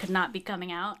Horizons could not be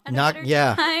coming out at a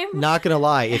better time. Not gonna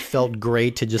lie, it felt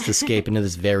great to just escape into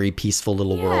this very peaceful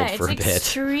little world for a it's bit.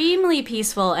 extremely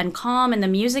peaceful and calm, and the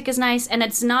music is nice, and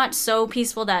it's not so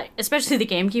peaceful that, especially the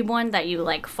GameCube one, that you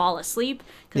like fall asleep,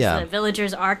 because Yeah. the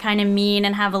villagers are kind of mean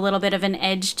and have a little bit of an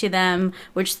edge to them,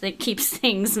 which that keeps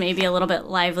things maybe a little bit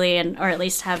lively and or at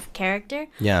least have character.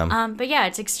 Yeah. But yeah,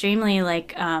 it's extremely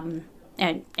like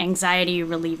anxiety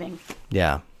relieving.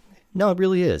 Yeah. No, it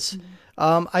really is.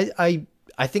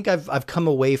 I think I've come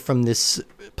away from this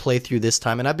playthrough this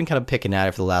time, and I've been kind of picking at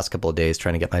it for the last couple of days,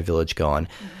 trying to get my village going.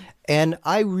 And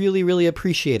I really, really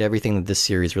appreciate everything that this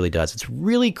series really does. It's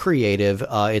really creative.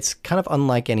 It's kind of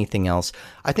unlike anything else.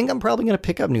 I think I'm probably going to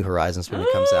pick up New Horizons when it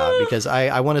comes out, because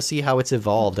I want to see how it's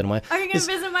evolved. And Are you going to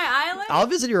visit my island? I'll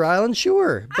visit your island,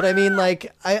 sure. But I mean,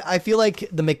 like, I feel like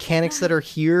the mechanics that are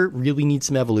here really need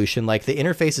some evolution. Like, the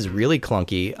interface is really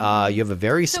clunky. You have a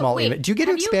very small... wait, Do you get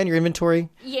to expand your inventory?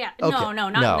 Yeah, Okay. no,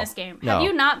 not No, in this game. no. Have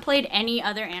you not played any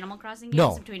other Animal Crossing games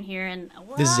No. between here and...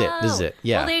 This is it, Whoa.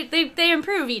 yeah. Well, they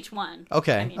improve each one.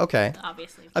 Okay, I mean, okay.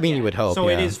 Obviously. I mean, yeah. you would hope, So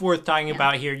yeah. it is worth talking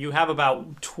about here. You have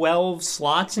about 12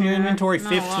 slots in your inventory,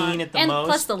 Not a lot. 15 at the and most.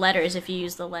 plus the letters, if you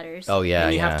use the letters. Oh, yeah,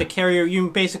 and you yeah. have to carry. You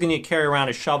basically need to carry around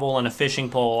a shovel and a fishing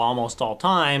pole almost all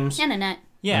times. And a net.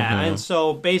 Yeah, Mm-hmm. and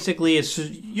so basically,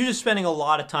 you're just spending a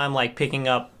lot of time like picking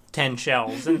up 10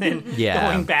 shells and then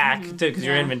Yeah. going back to because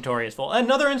your Yeah. inventory is full.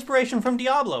 Another inspiration from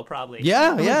Diablo, probably.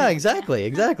 Yeah,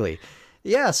 exactly.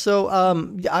 Yeah, so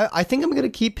I think I'm going to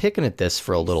keep picking at this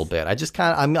for a little bit. I just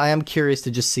I am curious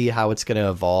to just see how it's going to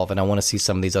evolve, and I want to see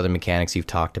some of these other mechanics you've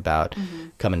talked about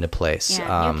come into place.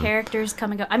 Yeah, new characters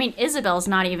come and go. I mean, Isabel's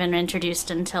not even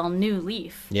introduced until New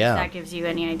Leaf. Yeah. If that gives you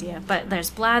any idea. But there's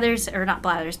Blathers, or not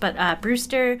Blathers, but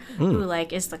Brewster, who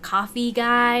like is the coffee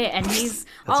guy, and he's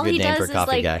That's all a good he name does for a is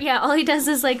coffee like guy. all he does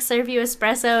is like serve you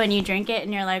espresso and you drink it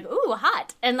and you're like, ooh,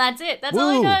 hot, and that's it. That's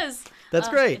all he Woo. does. That's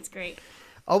great. It's great.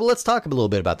 Oh, well, let's talk a little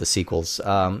bit about the sequels.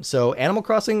 So Animal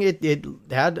Crossing, it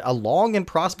had a long and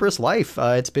prosperous life.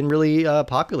 It's been really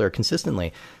popular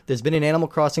consistently. There's been an Animal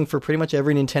Crossing for pretty much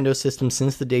every Nintendo system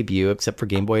since the debut, except for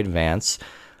Game Boy Advance.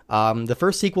 The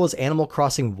first sequel is Animal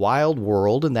Crossing Wild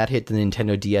World, and that hit the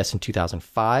Nintendo DS in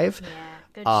 2005. Yeah,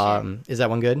 good shit. Is that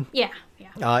one good? Yeah.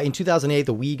 In 2008,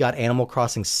 the Wii got Animal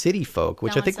Crossing City Folk,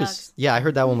 which That I think one was... sucks. Yeah, I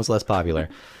heard that one was less popular.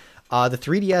 The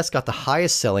 3DS got the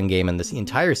highest selling game in this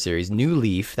entire series, New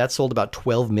Leaf. That sold about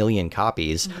 12 million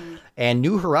copies. And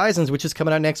New Horizons, which is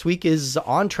coming out next week, is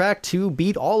on track to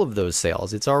beat all of those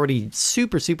sales. It's already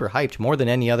super, super hyped, more than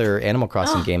any other Animal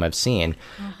Crossing game I've seen.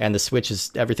 And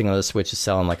everything on the Switch is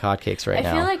selling like hotcakes right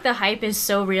now. I feel like the hype is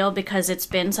so real because it's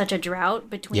been such a drought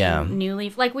between New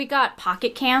Leaf. Like, we got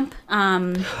Pocket Camp,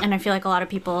 and I feel like a lot of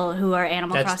people who are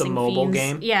Animal That's the Crossing mobile fiends,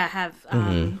 game? yeah, have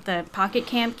the Pocket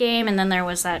Camp game, and then there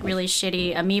was that really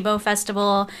shitty Amiibo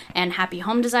Festival and Happy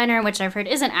Home Designer, which I've heard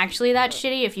isn't actually that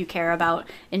shitty if you care about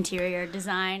interior interior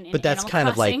design. In But that's Animal kind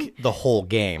of Crossing. like the whole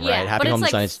game, Yeah, right? Happy but Home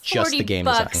it's Design like is just the game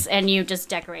 $40 design. and you just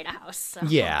decorate a house. So.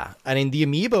 Yeah, I mean the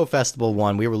Amiibo Festival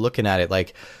one, we were looking at it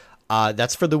like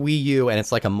that's for the Wii U, and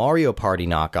it's like a Mario Party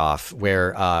knockoff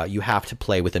where you have to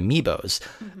play with amiibos.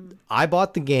 I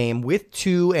bought the game with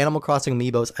 2 Animal Crossing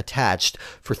amiibos attached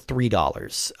for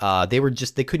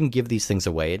 $3. They couldn't give these things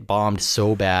away. It bombed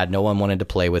so bad, no one wanted to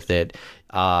play with it.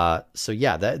 So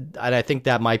yeah, and I think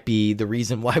that might be the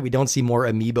reason why we don't see more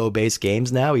amiibo-based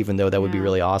games now, even though that would be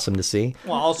really awesome to see.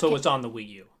 Well, also it's on the Wii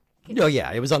U. Oh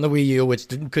yeah, it was on the Wii U, which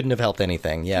couldn't have helped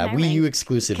anything. Yeah, Can I Wii U rank-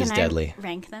 exclusive is Can deadly. I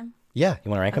rank them? Yeah,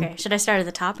 you want to rank them? Okay, should I start at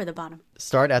the top or the bottom?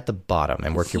 Start at the bottom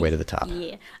and work your way to the top,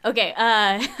 Yeah. Okay,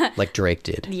 like Drake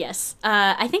did. yes.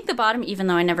 I think the bottom, even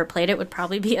though I never played it, would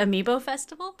probably be Amiibo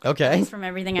Festival. Okay. At least from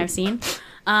everything I've seen.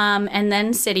 And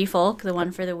then City Folk, the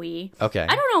one for the Wii. Okay.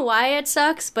 I don't know why it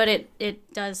sucks, but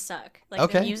it does suck. Like,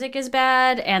 Okay. the music is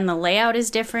bad, and the layout is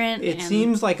different. It and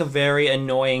seems like a very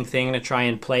annoying thing to try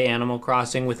and play Animal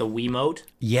Crossing with a Wiimote.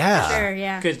 Yeah. Sure,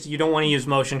 yeah. Because you don't want to use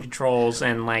motion controls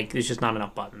and, like, there's just not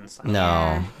enough buttons.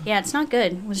 No. Yeah, it's not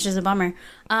good, which is a bummer.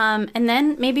 And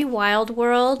then maybe Wild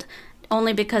World,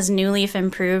 only because New Leaf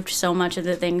improved so much of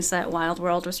the things that Wild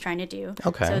World was trying to do.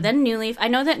 Okay. So then New Leaf, I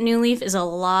know that New Leaf is a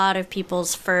lot of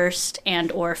people's first and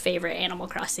or favorite Animal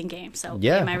Crossing game. So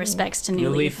Yeah. pay my respects to New New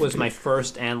Leaf. Leaf was my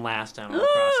first and last Animal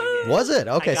Crossing game. Was it?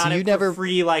 Okay, I got so it you for never.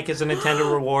 free, like, as a Nintendo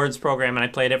Rewards program, and I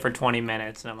played it for 20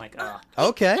 minutes, and I'm like, oh.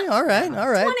 Okay, all right. 20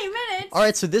 minutes. All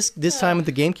right, so this time with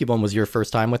the GameCube one was your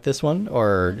first time with this one,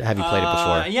 or have you played it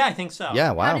before? Yeah, I think so. Yeah,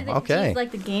 How wow, did they, okay. do you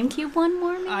like the GameCube one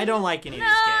more? Maybe? I don't like any of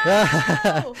these games.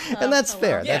 And that's Oh,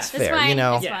 fair. well. That's Yeah. fair. It's fine. You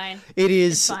know, It's Yeah. fine. it It's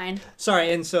is. fine.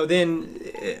 Sorry, and so then,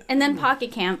 And then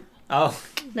Pocket Camp. oh,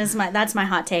 That's my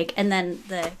hot take. And then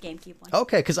the GameCube one.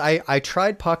 Okay, because I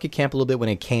tried Pocket Camp a little bit when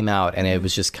it came out, and it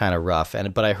was just kind of rough.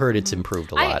 But I heard it's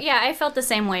improved a lot. I felt the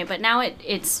same way, but now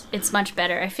it's much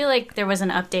better. I feel like there was an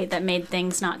update that made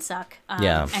things not suck.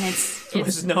 Yeah. And it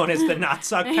was known as the Not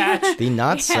Suck Patch. The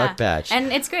not yeah. suck patch.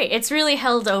 And it's great. It's really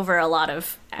held over a lot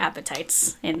of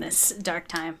appetites in this dark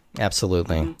time.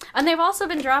 Absolutely. And they've also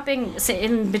been dropping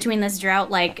in between this drought.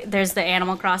 Like there's the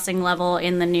Animal Crossing level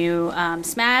in the new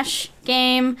Smash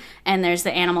game, and there's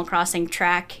the Animal Crossing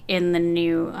track in the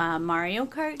new Mario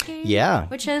Kart game. Yeah.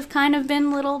 which have kind of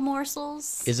been little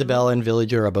morsels. Isabella and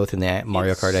Villager are both in the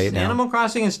Mario Kart 8 now. Animal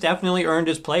Crossing has definitely earned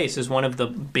its place as one of the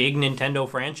big Nintendo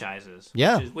franchises.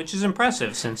 Yeah. Which is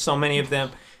impressive since so many of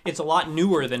them, it's a lot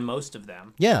newer than most of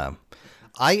them. Yeah.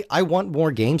 I want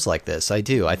more games like this. I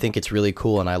do. I think it's really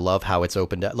cool, and I love how it's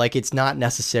opened up. Like, it's not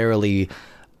necessarily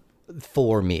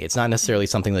for me. It's not necessarily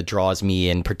something that draws me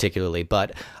in particularly,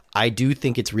 but I do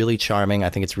think it's really charming. I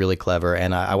think it's really clever,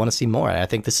 and I want to see more. I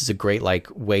think this is a great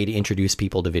way to introduce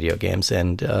people to video games,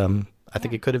 and I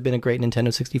think it could have been a great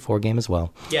Nintendo 64 game as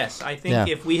well. Yes, I think Yeah.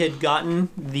 if we had gotten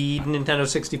the Nintendo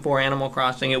 64 Animal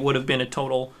Crossing, it would have been a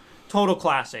total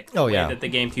classic. The way yeah. that the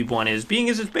GameCube one is, being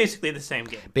as it's basically the same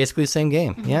game. Basically the same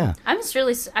game. Yeah. I was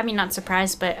really, not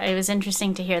surprised, but it was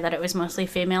interesting to hear that it was mostly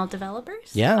female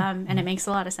developers. Yeah. And it makes a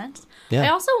lot of sense. Yeah. I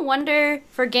also wonder,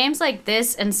 for games like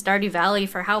this and Stardew Valley,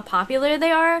 for how popular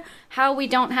they are, how we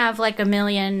don't have like a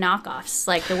million knockoffs,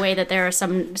 like the way that there are so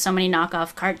many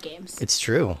knockoff card games. It's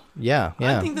true. Yeah.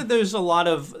 Yeah. I think that there's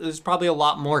probably a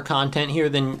lot more content here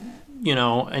than,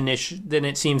 than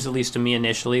it seems, at least to me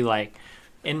initially. Like,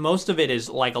 and most of it is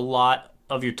like a lot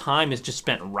of your time is just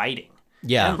spent writing.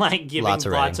 Yeah. And like giving Lots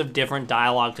lots of of different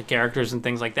dialogue to characters and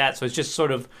things like that. So it's just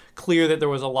sort of clear that there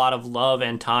was a lot of love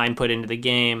and time put into the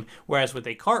game. Whereas with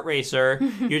a kart racer,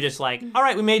 you're just like, all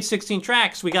right, we made 16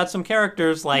 tracks. We got some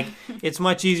characters. Like, it's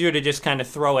much easier to just kind of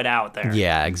throw it out there.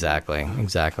 Yeah, exactly.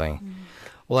 Exactly.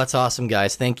 Well, that's awesome,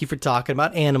 guys. Thank you for talking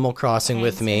about Animal Crossing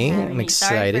with me. Thanks for having I'm me.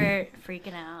 excited. Sorry for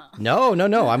freaking out. No.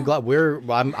 I'm glad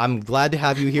I'm glad to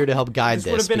have you here to help guide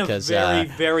This would have been because a very,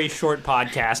 very short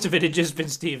podcast if it had just been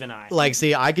Steve and I.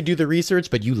 see, I could do the research,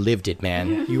 but you lived it,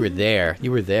 man. You were there.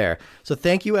 You were there. So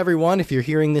thank you, everyone. If you're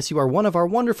hearing this, you are one of our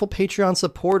wonderful Patreon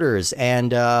supporters.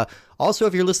 And also,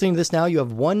 if you're listening to this now, you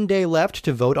have 1 day left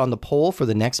to vote on the poll for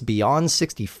the next Beyond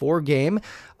 64 game.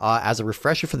 As a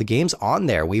refresher for the games on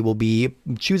there, we will be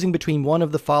choosing between one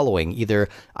of the following: either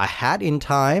A Hat in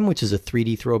Time, which is a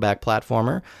 3D throwback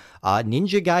platformer,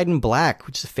 Ninja Gaiden Black,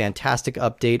 which is a fantastic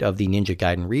update of the Ninja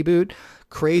Gaiden reboot,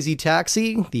 Crazy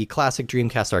Taxi, the classic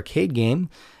Dreamcast arcade game,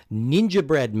 Ninja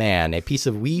Bread Man, a piece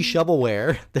of Wii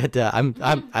shovelware that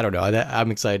I don't know,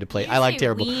 I'm excited to play. I like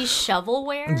terrible. Wii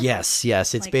shovelware? Yes.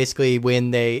 It's basically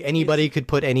when anybody could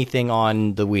put anything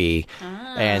on the Wii,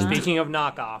 and Speaking of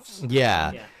knockoffs.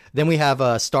 yeah. Then we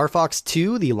have Star Fox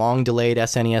 2, the long-delayed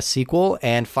SNES sequel.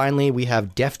 And finally, we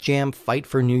have Def Jam Fight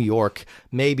for New York,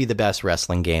 maybe the best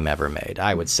wrestling game ever made.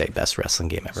 I would say best wrestling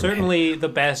game ever made. Certainly the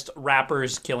best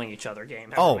rappers killing each other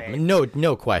game ever made.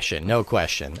 No question.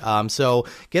 So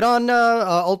get on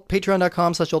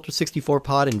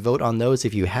patreon.com/Ultra64Pod and vote on those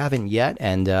if you haven't yet.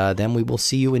 And then we will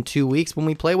see you in 2 weeks when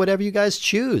we play whatever you guys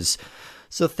choose.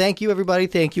 So thank you, everybody.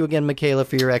 Thank you again, Michaela,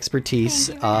 for your expertise.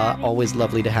 Always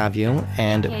lovely to have you.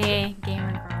 And Hey,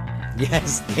 gamer girl.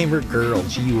 yes, gamer girl,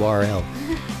 GURL.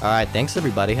 All right, thanks,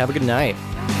 everybody. Have a good night.